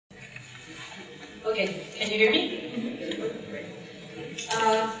Okay, can you hear me? Great.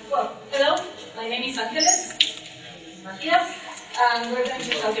 Well, hello, my name is Angeles, Matías, and we're going to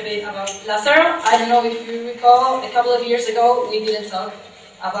talk a bit about Lázaro. I don't know if you recall, a couple of years ago we did a talk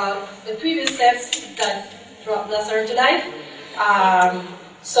about the previous steps that brought Lázaro to life.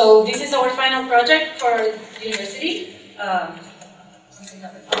 So this is our final project for university. Something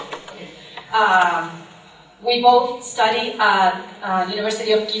happened. Oh, okay. We both study at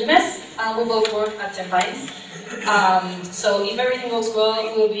University of Quilmes, and we both work at Tempines. So if everything goes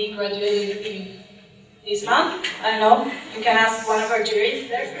well, we'll be graduating in this month. I don't know, you can ask one of our juries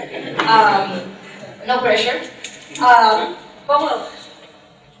there. No pressure. But well,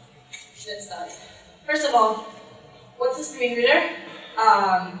 let's start. First of all, what's a screen reader?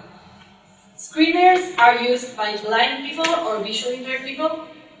 Screen readers are used by blind people or visually impaired people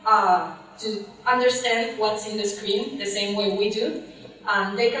to understand what's in the screen the same way we do.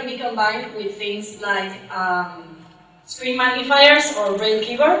 They can be combined with things like screen magnifiers or braille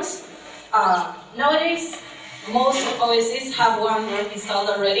keyboards. Nowadays, most OSs have one installed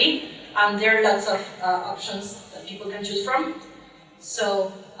already, and there are lots of options that people can choose from.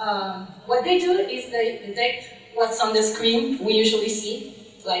 So what they do is they detect what's on the screen we usually see,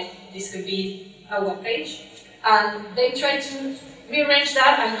 like this could be a web page, and they try to rearrange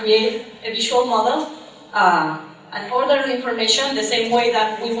that and create a visual model and order the information the same way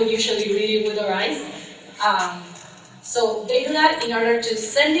that we would usually read it with our eyes. So they do that in order to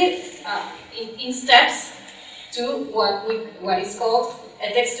send it in steps to what is called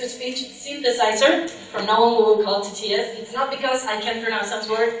a text-to-speech synthesizer. From now on we will call it TTS. It's not because I can't pronounce that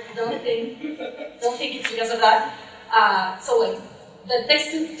word, don't think it's because of that. The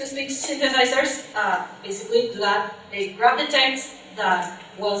text-to-speech synthesizers basically do that. They grab the text that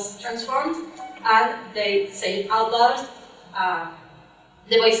was transformed and they say it out loud.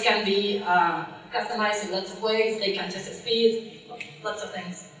 The voice can be customized in lots of ways. They can test the speed, lots of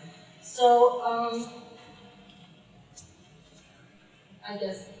things. So I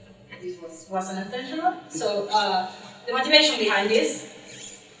guess this wasn't intentional. So the motivation behind this,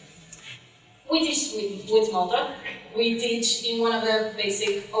 we teach with Smalltalk. We teach in one of the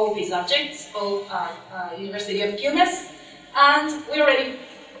basic OOP subjects of University of Quilmes, and we already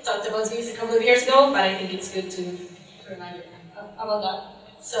talked about this a couple of years ago, but I think it's good to remind you about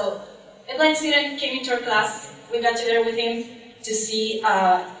that. So a blind student came into our class. We got together with him to see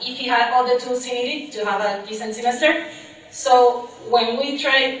if he had all the tools he needed to have a decent semester. So when we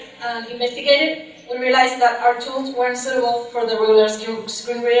tried and investigated, we realized that our tools weren't suitable for the regular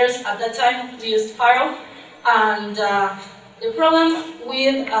screen readers. At that time, we used Pharo. And the problem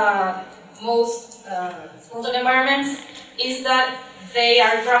with most Smalltalk environments is that they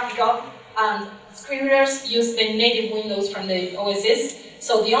are graphical, and screen readers use the native windows from the OSs.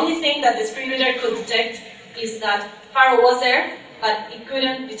 So the only thing that the screen reader could detect is that Pharo was there, but it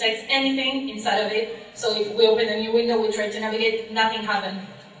couldn't detect anything inside of it. So if we open a new window, we try to navigate, nothing happened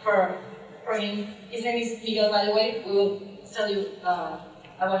for him. His name is Miguel, by the way. We will tell you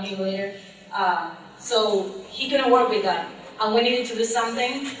about him later. So he couldn't work with that, and we needed to do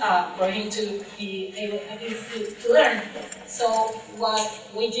something for him to be able at least to learn. So what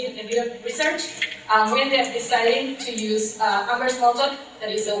we did a bit of research, and we ended up deciding to use Amber Smalltalk,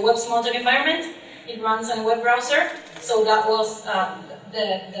 that is a web Smalltalk environment. It runs on a web browser, so that was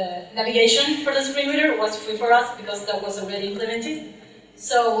the navigation for the screen reader was free for us because that was already implemented.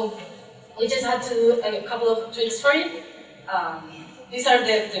 So we just had to do a couple of tweaks for it. These are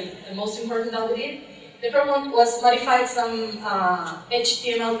the most important that we did. The first one was modified some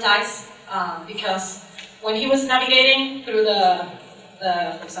HTML tags because when he was navigating through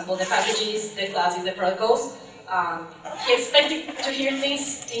for example, the packages, the classes, the protocols, he expected to hear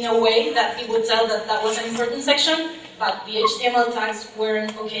things in a way that he would tell that that was an important section, but the HTML tags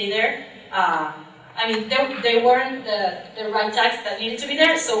weren't okay there. I mean, they weren't the right tags that needed to be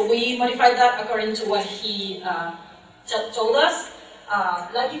there, so we modified that according to what he told us.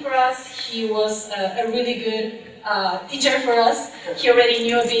 Lucky for us, he was a really good teacher for us. He already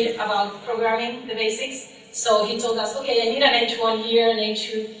knew a bit about programming, the basics. So he told us, okay, I need an H1 here, an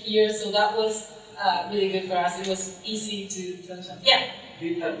H2 here. So that was really good for us. It was easy to understand. Yeah?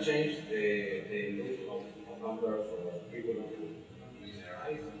 Did that change the look of number of people who use their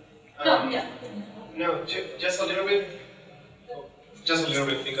eyes? No, yeah. No, just a little bit. Just a little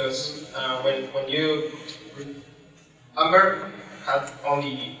bit, because when you Amber had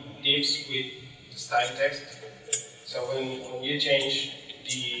only divs with style text. So when you change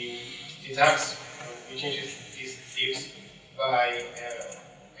the tags, you change these divs by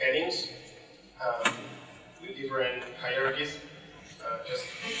headings with different hierarchies, just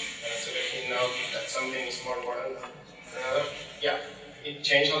to let him know more important than another. Yeah, it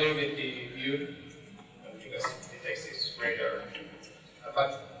changed a little bit the view because the text is greater,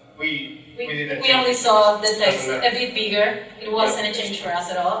 but we didn't. We only saw the text a bit bigger. It wasn't a change for us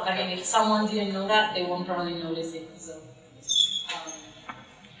at all. I mean, if someone didn't know that, they won't probably notice it. So,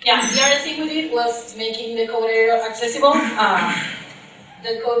 yeah, the other thing we did was making the code area accessible.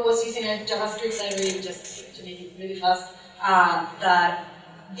 The code was using a JavaScript library, just to make it really fast, that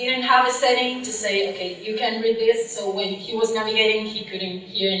didn't have a setting to say, okay, you can read this. So when he was navigating, he couldn't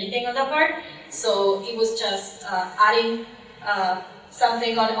hear anything on that part. So it was just adding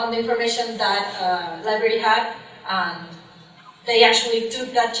something on the information that library had, and they actually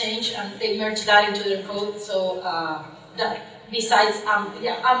took that change and they merged that into their code. So that besides,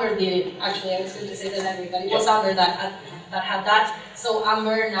 Amber did it. Actually, I was going to say the library, but it was Amber that had that. So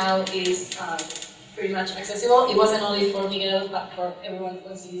Amber now is pretty much accessible. It wasn't only for Miguel, but for everyone who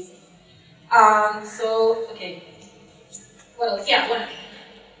wants to use it. So okay, what else? The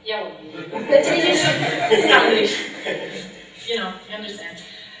changes. It's not English. You know, you understand.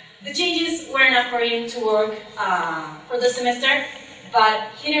 The changes were enough for him to work for the semester,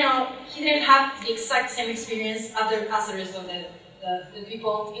 but he didn't have the exact same experience as the rest of the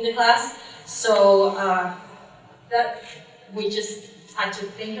people in the class. So that we just had to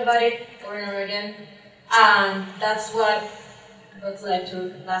think about it over and over again, and that's what led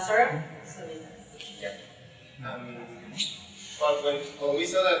to Lázaro. So yeah. But when we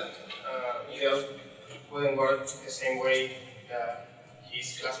saw that Miguel wouldn't work the same way that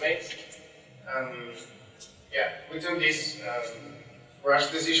his classmates, we took this rash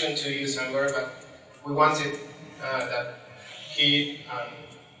decision to use Amber, but we wanted that he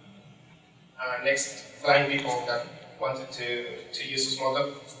and next blind people that wanted to use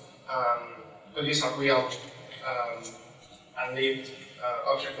Smalltalk could use a real and lived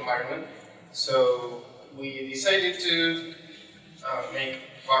object environment. So we decided to make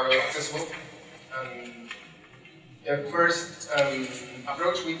Pharo accessible. The first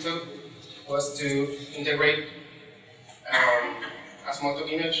approach we took was to integrate a Smalltalk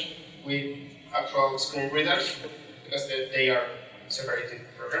image with actual screen readers, because they are separated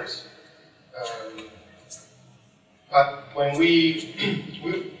programs. But when we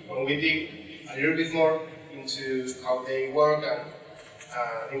dig a little bit more into how they work and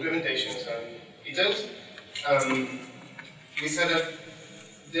implementations and details, we said that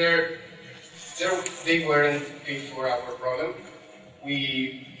they weren't fit for our problem.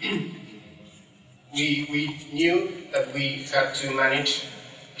 We knew that we had to manage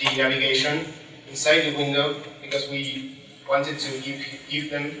the navigation inside the window, because we wanted to give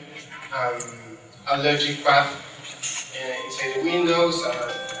them a logic path inside the windows,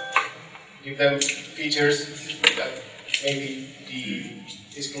 give them features that maybe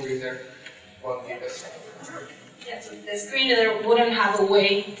the screen reader won't give us. Yeah, so the screen reader wouldn't have a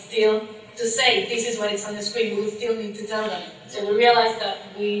way still to say this is what is on the screen. We would still need to tell them. So we realized that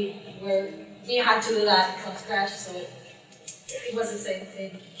we had to do that from scratch, so it was the same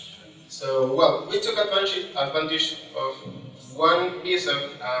thing. So, well, we took advantage of one piece of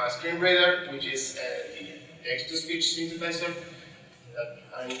screen reader, which is the text-to-speech synthesizer that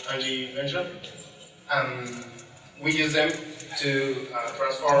Angie mentioned. We use them to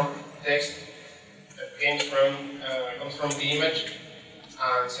transform text that comes from the image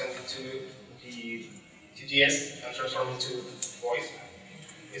and send it to the TTS and transform it to voice,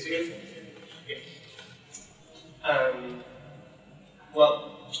 basically. Yeah. Well,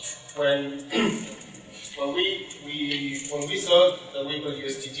 when we saw that we could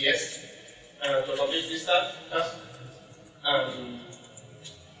use TTS to accomplish this task,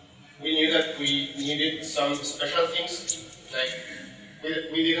 we knew that we needed some special things. Like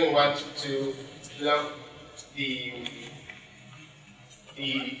we didn't want to log the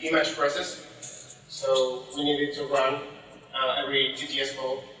image process, so we needed to run every TTS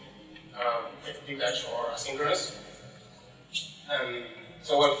call, detached or asynchronous.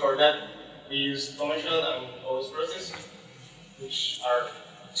 So well, for that, we use commercial and OS process, which are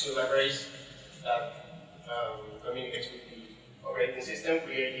two libraries that communicate with the operating system,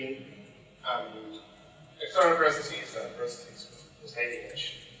 creating external processes and processes inside the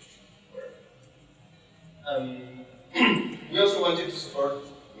image. We also wanted to support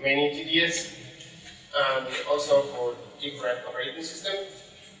many TDS and also for different operating systems,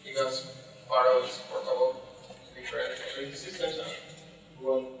 because Pharo is portable to different operating systems, and we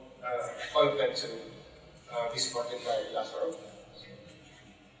want all of them to be supported by Lázaro.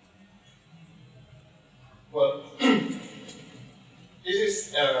 Well, this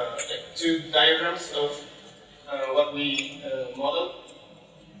is two diagrams of what we model.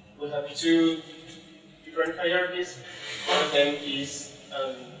 We have two different different hierarchies. One of them is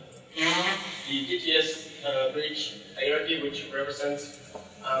the TTS bridge hierarchy, which represents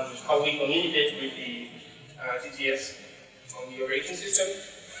how we communicate with the TTS on the operating system,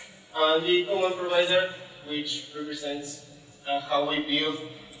 and the command provider, which represents how we build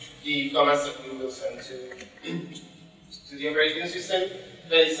the commands that we will send to the operating system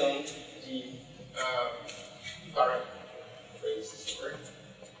based on the Pharo operating system. Right?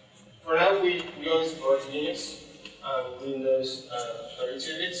 For now, we only support Linux and Windows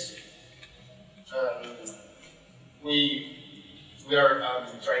 32 bits. We are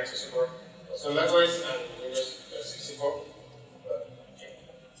trying to support also likewise and Windows 64. But yeah,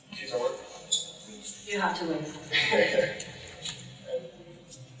 it's a work. You have to wait.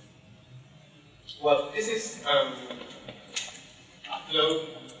 Well, this is a flow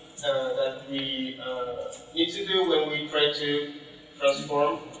that we need to do when we try to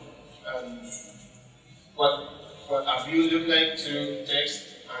transform what a view look like to text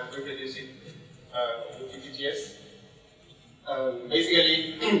and reproduce it with TTS.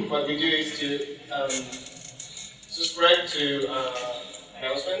 Basically, what we do is to subscribe to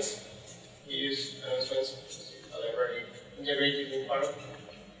announcements. We use announcements, a library integrated in Pharo.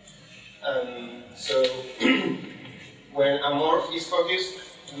 So when a morph is focused,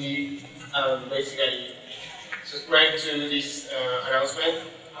 we basically subscribe to this announcement,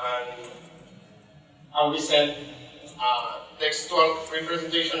 and we send a textual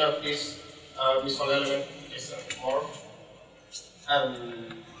representation of this visual element, this morph.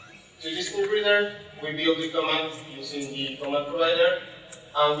 To this script reader, we build the command using the command provider,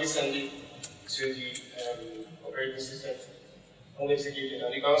 and we send it to the operating system, and we execute it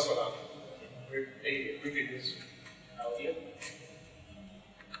on the console. Reproduce audio.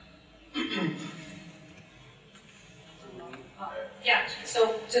 Yeah,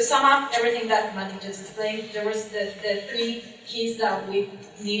 so to sum up everything that Matías just explained, there was the three keys that we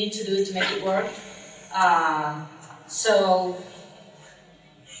needed to do to make it work.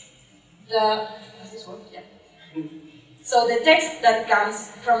 Does this work? Yeah. So the text that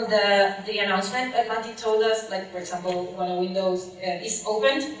comes from the announcement that Matías told us, like for example, when a Windows is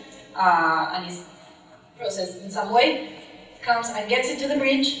opened, and is processed in some way, comes and gets into the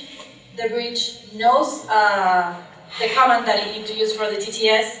bridge. The bridge knows the command that it needs to use for the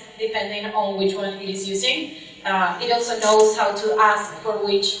TTS, depending on which one it is using. It also knows how to ask for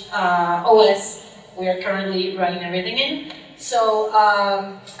which OS we are currently running everything in. So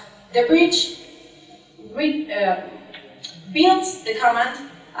the bridge builds the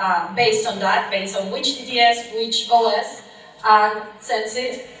command based on that, based on which TTS, which OS, and sends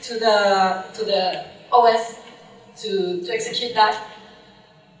it to the OS to execute that.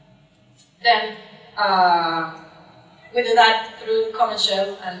 Then we do that through command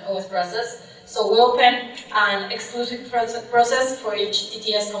shell and OS process. So we open an exclusive process for each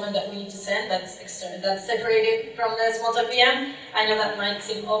TTS command that we need to send. That's separated from the Smalltalk VM. I know that might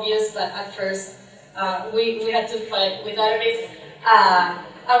seem obvious, but at first we had to fight with that a bit.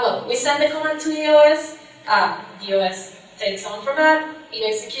 Well, we send the command to the OS. The OS takes on from that, it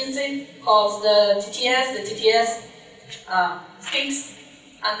executes it, calls the TTS speaks,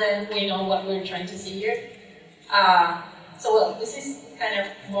 and then we know what we're trying to see here. So well, this is kind of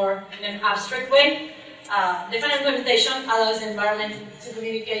more in an abstract way. The final implementation allows the environment to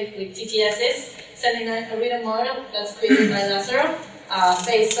communicate with TTSs, sending a written model that's created by Lázaro,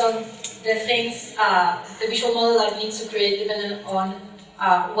 based on the things, the visual model that it needs to create depending on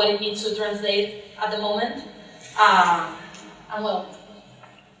what it needs to translate at the moment. And well,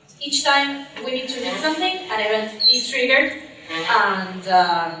 each time we need to read something, an event is triggered, and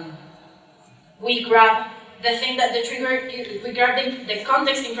we grab the thing that the trigger, we grab the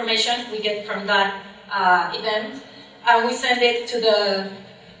context information we get from that event, and we send it to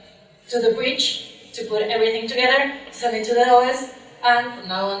the bridge to put everything together, send it to the OS, and from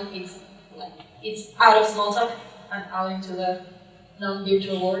now on it's out of Smalltalk and out into the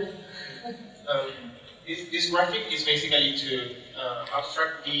non-virtual world. This graphic is basically to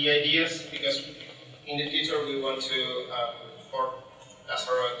abstract the ideas, because in the future we want to port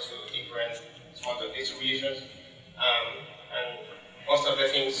Lázaro to different Smalltalk distributions, and most of the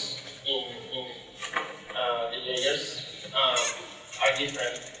things in the layers are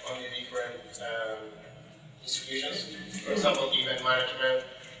different on the different distributions. For example, event management.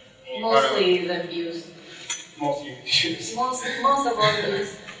 Mostly the views. Mostly the views. Most of all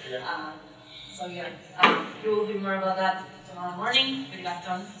views. Yeah. So yeah, you will hear more about that tomorrow morning with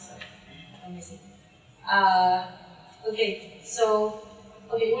Lapton. So amazing. Okay, so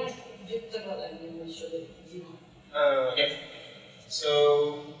you want to talk about that? I'm not sure that you know. Yeah.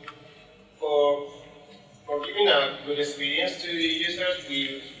 So for giving a good experience to the users,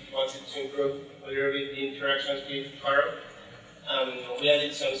 we wanted to improve a little bit the interactions with Pharo. We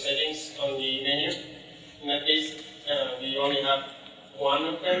added some settings on the menu. In that case, we only have one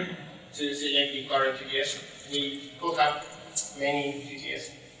of them to select the current TTS. We could have many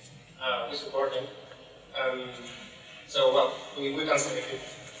TTS. We support them. So, well, we can select it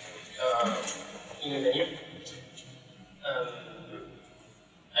in the menu.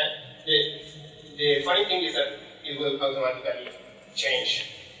 And the funny thing is that it will automatically change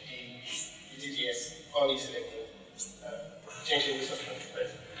the TTS only selecting, changing this option.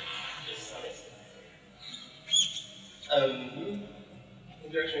 Right? It's amazing.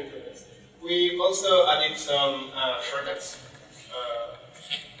 Interaction improvements. We also added some shortcuts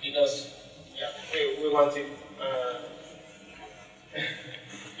because we wanted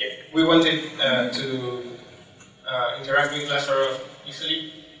we wanted to interact with Lázaro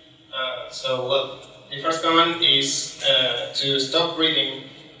easily. So, well, the first command is to stop reading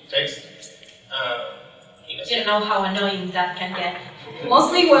text. You don't know how annoying that can get.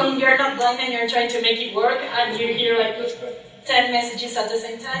 Mostly when you're not blind and you're trying to make it work and you hear like 10 messages at the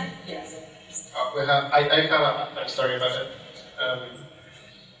same time. Yes. I have a funny story about that.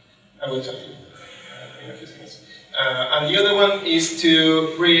 I will tell you in a few seconds. And the other one is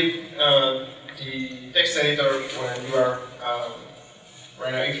to read the text editor when you are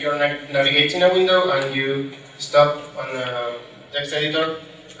right now. If you're navigating a window and you stop on a text editor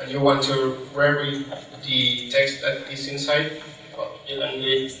and you want to reread the text that is inside, well, you can do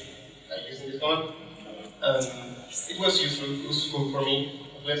it using this command. It was useful for me,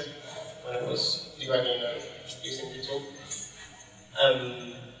 at least, when I was debugging and using the tool.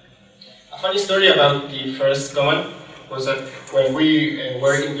 A funny story about the first command was that when we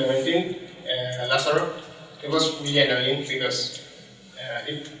were implementing Lázaro, it was really annoying because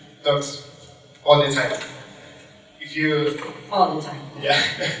it talks all the time. If you... All the time. Yeah.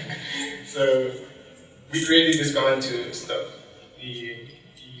 So we created this command to stop the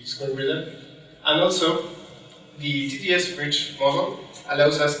screen reader. And also, the TTS bridge model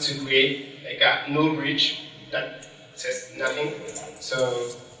allows us to create like a null bridge that says nothing. So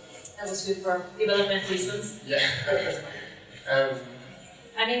that was good for development reasons. Yeah.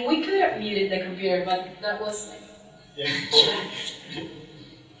 I mean, we could have muted the computer, but that was like... Yeah.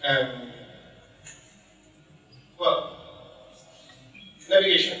 Well,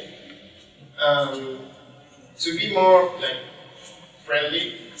 navigation. To be more like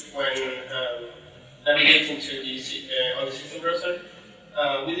friendly when navigating to the on the system browser,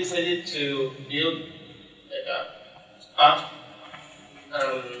 we decided to build like a path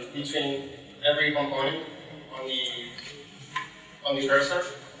between every component on the browser.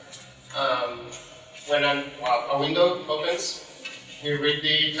 When a window opens, we read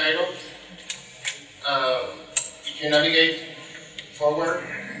the title. If you navigate forward,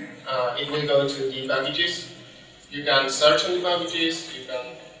 it will go to the packages. You can search on the packages. You can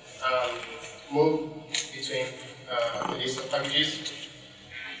move between the list of packages.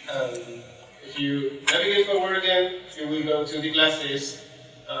 If you navigate forward again, you will go to the classes.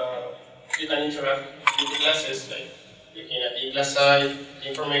 You can interact with the classes, like looking at the class side, the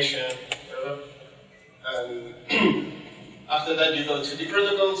information, whatever. After that, you go to the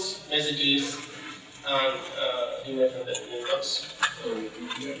protocols, messages, and the method that you inbox. So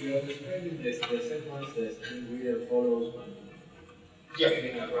you are describing the sequence the screen reader follows when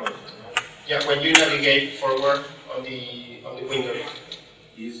getting a browser, no? Yeah, when you navigate forward on the window.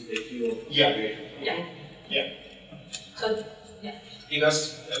 Is the key of navigation. Yeah. Yeah. So, yeah.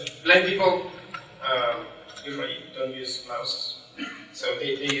 Because blind people usually don't use mouse, so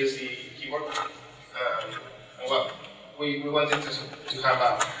they use the keyboard. Well, we wanted to have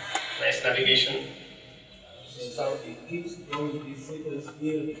a nice navigation. So it keeps going this sequence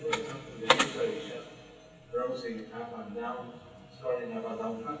even, for example, the user is just browsing up and down, scrolling up and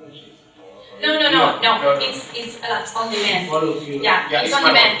down packages. No. It's on demand. It follows you. Yeah, it's on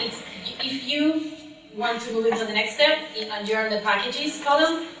demand. It's if you want to move into the next step and you're in the packages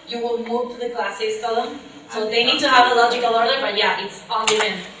column, you will move to the classes column. So they need to have a logical order, but yeah, it's on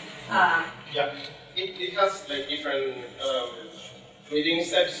demand. Yeah, it has like different reading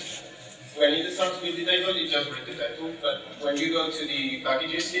steps. When it starts with the title, it just reads the title. But when you go to the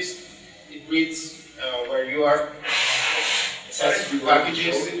packages list, it reads where you are. It says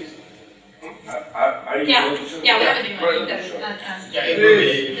packages. Yeah, we have a demo. Yeah, it will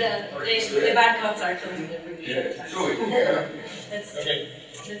be. The bad cuts are killing the review. Let's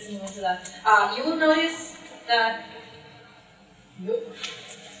move on to that. You will notice that.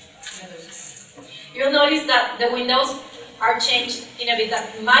 You'll notice that the windows are changed in a bit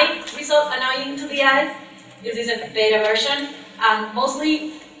that might result annoying to the eyes. This is a beta version, and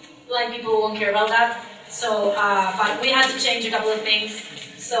mostly blind people won't care about that. So, but we had to change a couple of things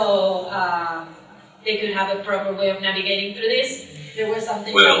so they could have a proper way of navigating through this. There were some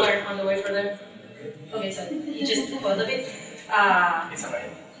things that were on the way for them. Okay, so you just pause a bit. It's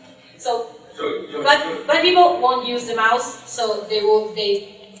alright. So, blind people won't use the mouse, so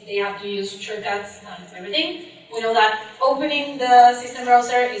they have to use shortcuts and everything. We know that opening the system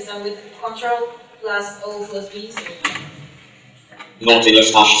browser is done with Control plus O plus B. So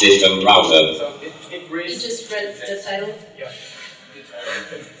Nautilus hash system browser. So it reads. you just read the title. Yeah.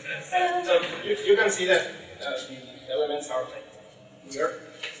 So you can see that the elements are like weird.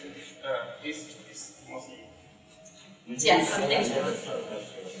 This is mostly. Yeah, something.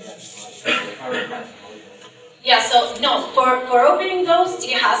 Yeah, so no, for opening those,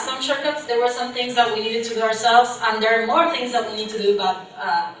 it has some shortcuts. There were some things that we needed to do ourselves, and there are more things that we need to do, but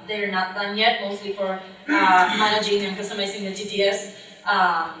they're not done yet, mostly for managing and customizing the TTS.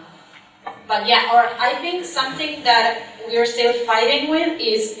 But yeah, or I think something that we're still fighting with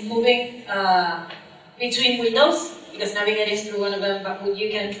is moving between windows, because navigating through one of them, but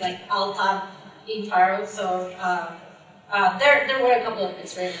you can like Alt-Tab in Pharo, so there were a couple of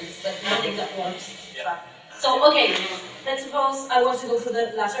experiments, but nothing that works. So, okay, let's suppose I want to go to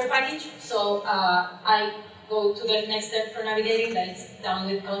the Lázaro package. So, I go to the next step for navigating, that is down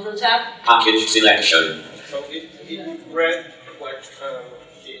with Control-Tab. Package selection. So it read like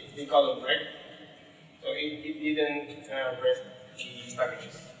the column, right? So it didn't read the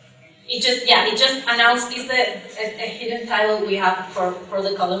packages. It just announced it's a hidden title we have for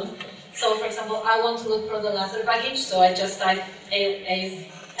the column. So, for example, I want to look for the Lázaro package, so I just type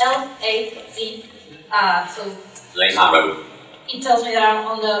LAC. So Lazaro. it tells me that I'm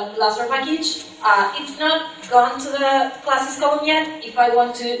on the Lázaro package. It's not gone to the classes column yet. If I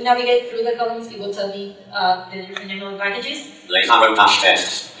want to navigate through the columns, it will tell me the different name of the packages. Lazaro dash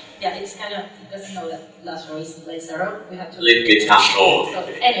tests. Yeah, it's kind of, it doesn't know that Lázaro is Lázaro. We have to Libgit dash org. so,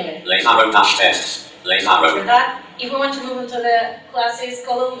 anyway, Lazaro dash tests. for Lazaro. that, if we want to move into the classes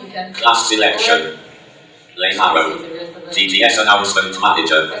column, we can Class selection. Lazaro. TTS announcement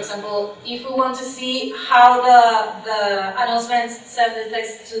manager. For example, if we want to see how the announcements send the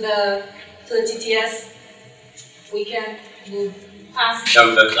text to the TTS, we can move past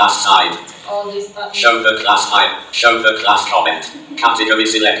Show the class side. all these buttons. Show the class type. Show the class comment. Category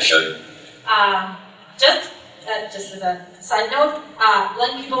selection. Just as a side note,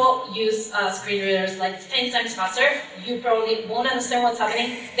 blind people use screen readers like 10 times faster. You probably won't understand what's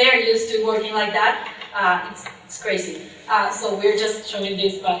happening. They're used to working like that. It's crazy. So we're just showing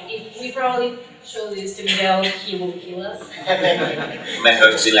this, but if we probably show this to Miguel, he will kill us.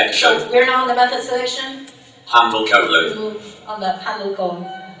 Method selection. So we're now on the method selection. Handle We colon. move on the handle column.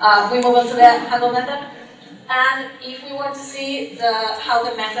 We move on to the handle method. And if we want to see how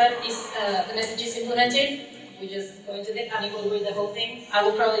the method is, the message is implemented, we just go into the and it will read the whole thing. I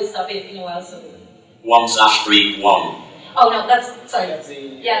will probably stop it in a while. So 1/3 1. oh no, that's sorry. That's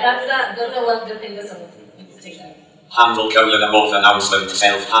the That's the one. The thing that's take that. Handle colon abort announcement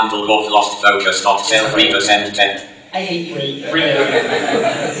self handle both lost focus dot self represent temp. I hate you. really.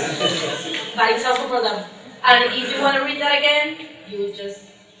 But it's helpful for them. And if you want to read that again, you will just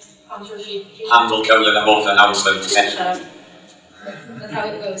Ctrl-Shift. Handle colon abort announcement Shut self. up. That's how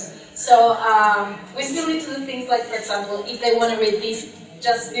it goes. So we still need to do things like, for example, if they want to read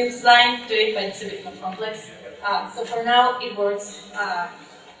this line, do it, but it's a bit more complex. So for now, it works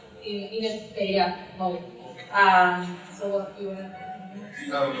in a beta mode. So what do you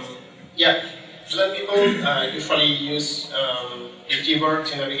want to? Yeah, blind people usually use the keyboard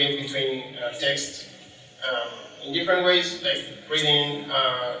to navigate between text in different ways, like reading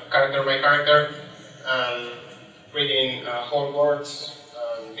character by character, reading whole words,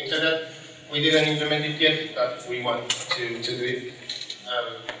 things like that. We didn't implement it yet, but we want to do it.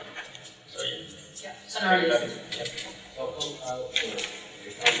 So Yeah, so now it is. yeah. So how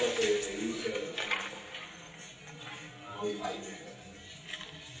was the user modify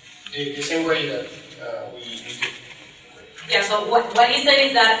it? The same way that we do. Yeah, so what he said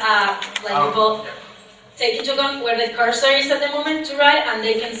is that like people take into account where the cursor is at the moment to write, and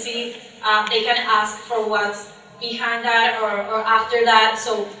they can see, they can ask for what's behind that or after that.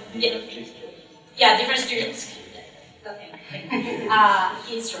 So yeah, different students.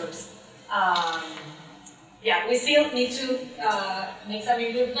 Keystrokes. Yeah, we still need to make some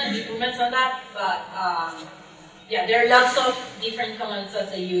improvements on that, but yeah, there are lots of different commands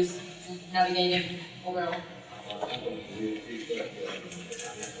that they use navigating overall.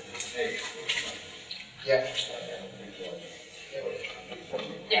 Yeah.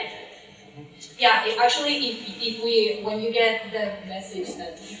 Yeah. Yeah, actually, when you get the message,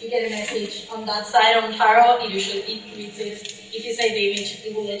 if you get a message on that side on Pharo, it reads it. If you save the image,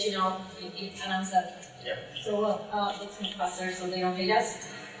 it will let you know. It announces that. Yeah. So let's move faster so they don't hate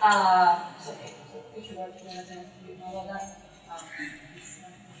us. So we should work together to know about that.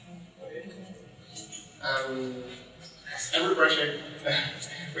 Every project,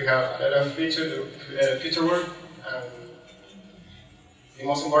 we have a lot of feature work. The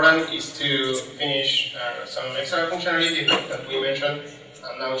most important is to finish some extra functionality that we mentioned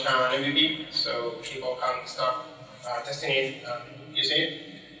and launch an MVP so people can start testing it and using it.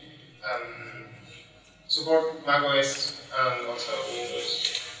 Support macOS and also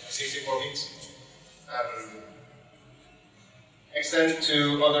Windows 64-bit. Extend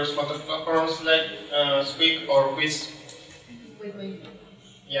to other smalltalk platforms like Squeak or Quiz.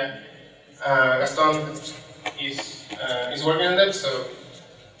 Yeah. Gaston is working on that, so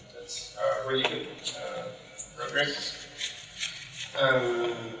that's really good progress.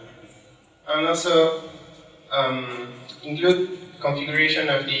 And also include configuration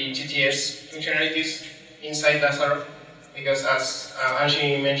of the TTS functionalities inside Lázaro, because as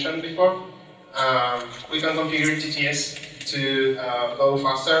Angie mentioned before, we can configure TTS to go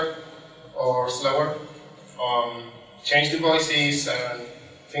faster or slower, change the voices and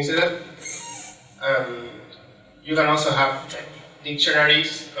things like that. You can also have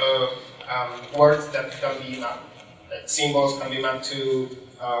dictionaries of words that can be mapped, like symbols can be mapped to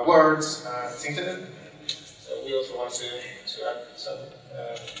words, things like that. So we also want to add some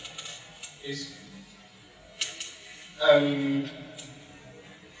this. And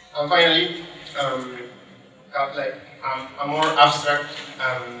finally, have like a more abstract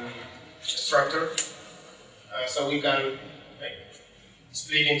structure, so we can like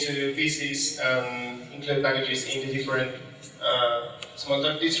split into pieces and include packages in the different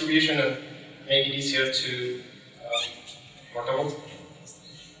smalltalk distribution and make it easier to portable.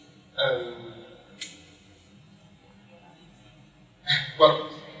 Well,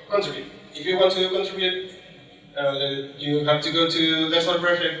 contribute. If you want to contribute, you have to go to Lázaro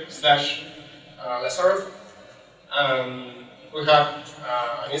project/Lázaro. We have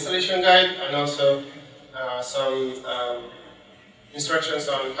an installation guide and also some instructions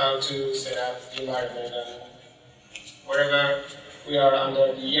on how to set up the environment. And wherever we are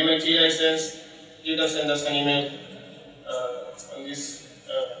under the MIT license, you can send us an email on this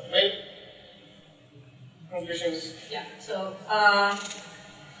mail. Conclusions? Yeah, so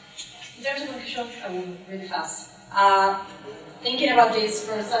in terms of conclusion, I will really fast. Thinking about this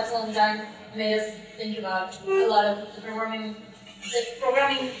for such a long time made us think about a lot of the programming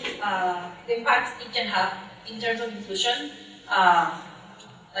the impact it can have in terms of inclusion.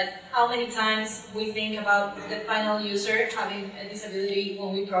 Like how many times we think about the final user having a disability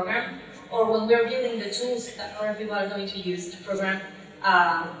when we program, or when we're building the tools that other people are going to use to program.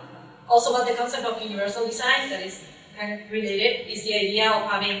 Also about the concept of universal design that is kind of related, is the idea of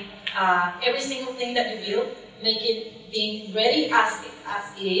having every single thing that you build, make it being ready as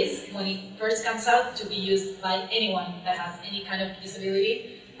it is when it first comes out to be used by anyone that has any kind of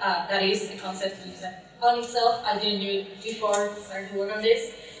disability. That is a concept on itself. I didn't know it before starting to work on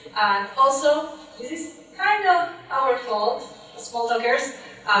this. And also, this is kind of our fault, smalltalkers,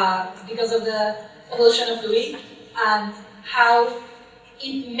 because of the evolution of Louis and how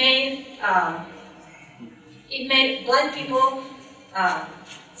it made blind people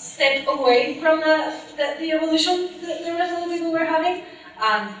step away from the evolution that the rest of the people were having.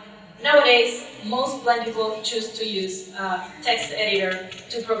 And nowadays, most blind people choose to use text editor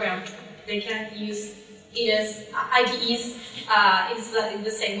to program. They can use it as IDEs. It's in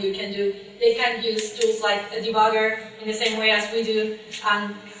the same way we can do. They can use tools like a debugger in the same way as we do.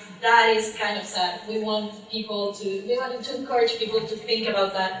 And that is kind of sad. We want to encourage people to think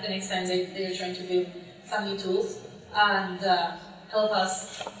about that the next time they're trying to build some new tools and help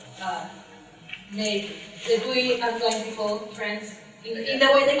us make the GUI and blind people friends in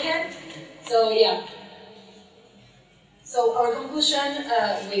the way they can. So yeah. So our conclusion,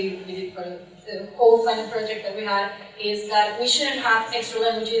 we did for the whole final project that we had, is that we shouldn't have extra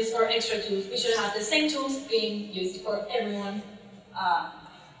languages or extra tools. We should have the same tools being used for everyone.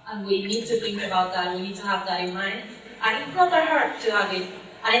 And we need to think about that, we need to have that in mind. And it's not that hard to have it.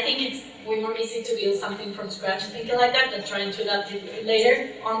 And I think it's way more easy to build something from scratch, thinking like that, than trying to adapt it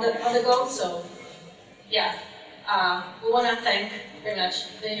later on the go. So, yeah. We want to thank very much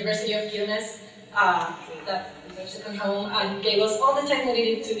the University of Quilmes that deserves to come home and gave us all the time we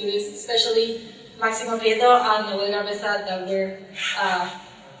needed to do this, especially Máximo Prieto and Noel Garbesa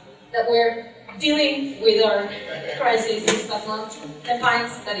that were dealing with our crisis this past month, and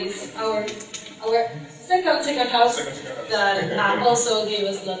Pines, that is our our second house that also gave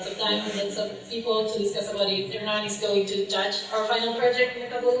us lots of time and lots of people to discuss about it. Everyone is going to judge our final project in a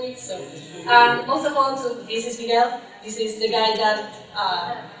couple of weeks. So, most of all, this is Miguel. This is the guy that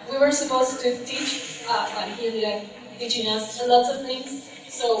we were supposed to teach, but he ended up teaching us lots of things.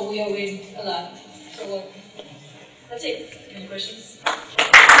 So we owe him a lot. So that's it. Any questions?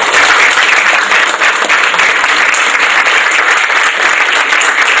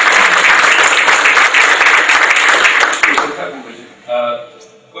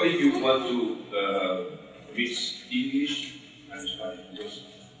 What if you want to mix English and Spanish? Because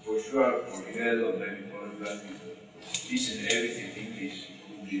for sure, for Miguel or maybe for other class people, listen everything English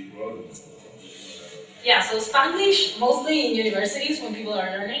would be a problem. Yeah, so Spanglish, mostly in universities when people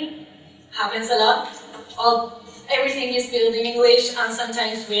are learning, happens a lot. Everything is built in English, and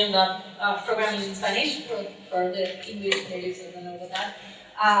sometimes we end up programming in Spanish for the English natives who don't know about that.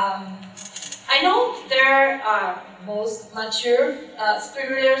 I know there are most mature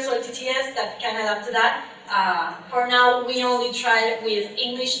screen readers or TTS that can adapt to that. For now, we only try with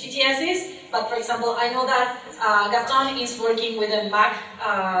English TTSs, but for example, I know that Gaston is working with a Mac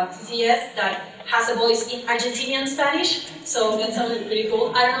TTS that has a voice in Argentinian Spanish, so that sounded pretty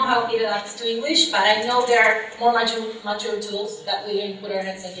cool. I don't know how it adapts to English, but I know there are more mature tools that we can put our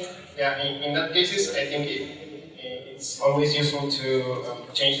heads in here. Yeah, in that cases, I think it's always useful to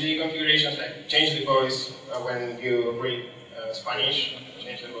change the configurations, like change the voice when you read Spanish,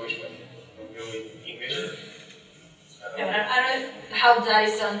 change the voice when you read English. Yeah, but I don't know how that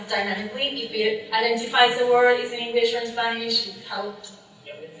is done dynamically. If it identifies the word is in English or in Spanish, how,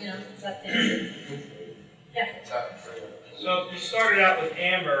 you know, that thing. Yeah. So you started out with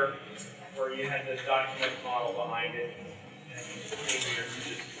Amber, where you had the document model behind it, and you came here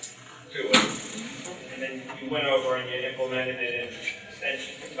to it. And then you went over and you implemented it in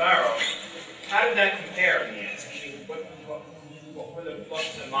extension to Pharo. How did that compare in the end? What were the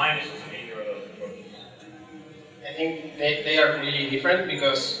pluses and minuses of either of those approaches? I think they are really different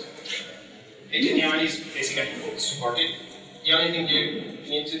because HTML is basically supported. The only thing you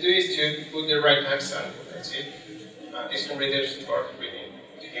need to do is to put the right text and that's it. Screen readers support reading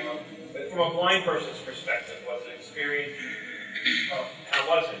HTML. But from a blind person's perspective, was the experience, how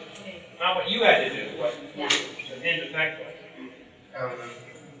was it? Not what you had to do, what the end effect was.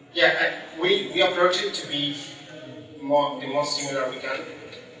 We approach it to be the most similar we can.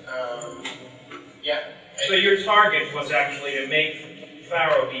 So your target was actually to make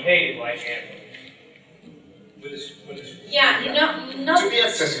Pharo behave like Amber. Not to be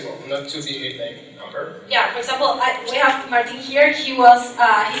accessible, not to behave like Amber. Yeah, for example, we have Martin here. He was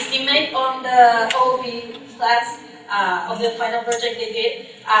his teammate on the OOP class of the final project they did.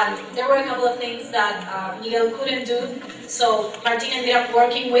 And there were a couple of things that Miguel couldn't do. So Martin ended up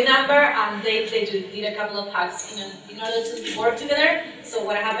working with Amber, and they did a couple of hacks in order to work together. So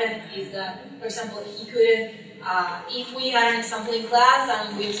what happened is that, for example, he couldn't, if we had an example in class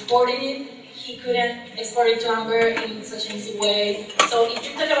and we exported it, he couldn't export it to Amber in such an easy way. So if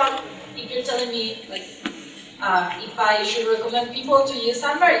you're telling me, like, if I should recommend people to use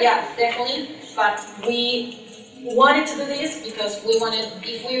Amber, yeah, definitely. But we wanted to do this because we wanted,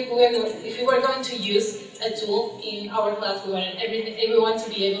 if we were going to use a tool in our class, we wanted everyone to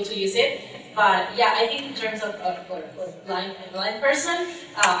be able to use it. But yeah, I think in terms of for a blind person,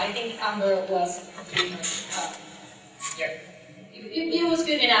 I think Amber was pretty much, it was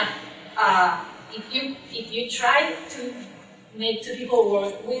good enough. If you try to make two people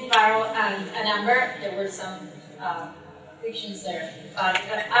work with Pharo and Amber, there were some frictions there, but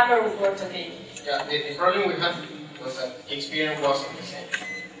Amber worked okay. Yeah, the problem we had was that the experience wasn't the same.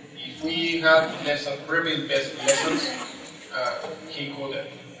 If we had previous lessons, he could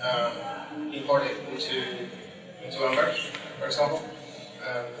import it into Amber, for example.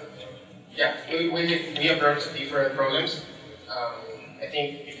 We approached different problems. I think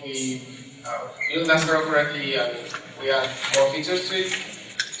if we build Lázaro correctly and we add more features to it,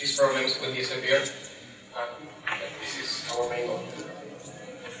 these problems will disappear. This is our main goal.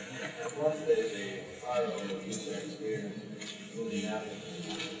 What's the Pharo user experience moving out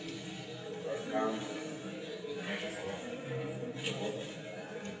around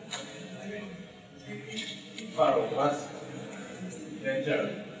Pharo, what's better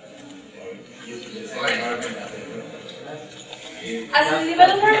using the same environment as As a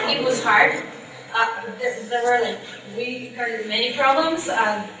developer, it was hard. There were we heard many problems,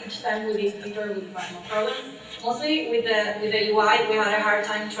 and each time we did deeper, we found more problems. Mostly with the UI, we had a hard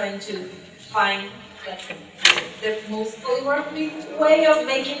time trying to find the most polyworthy way of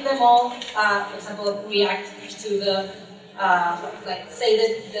making them all. For example, react to the like say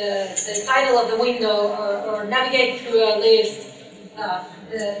the title of the window or navigate through a list.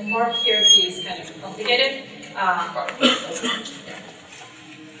 The mark hierarchy is kind of complicated.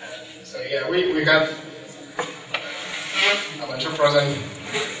 So yeah, we got a bunch of pros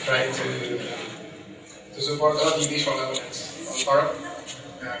trying to support all the visual elements on Pharo.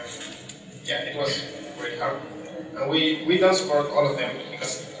 Yeah, it was very hard. And we don't support all of them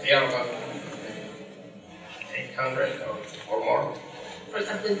because they are about 800 or more. For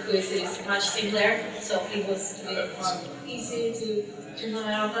example, quiz is much simpler, so it was a bit more easy to know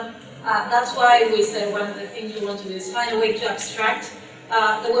about them. That's why we said one of the things we want to do is find a way to abstract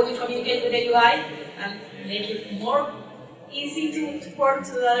the way we communicate with the UI and make it more easy to port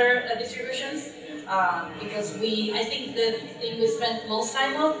to the other distributions. Because I think the thing we spent most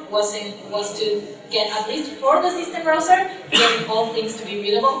time on was to get, at least for the system browser, getting all things to be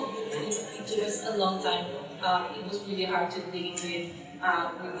readable. It took us a long time. It was really hard to dig into it.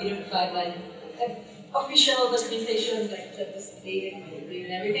 We didn't find like official documentation like that was dated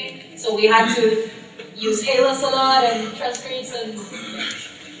and everything. So we had to use halos a lot and transcripts, and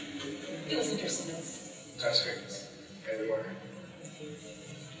it was interesting. Transcripts everywhere.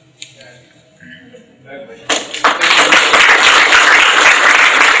 Yeah.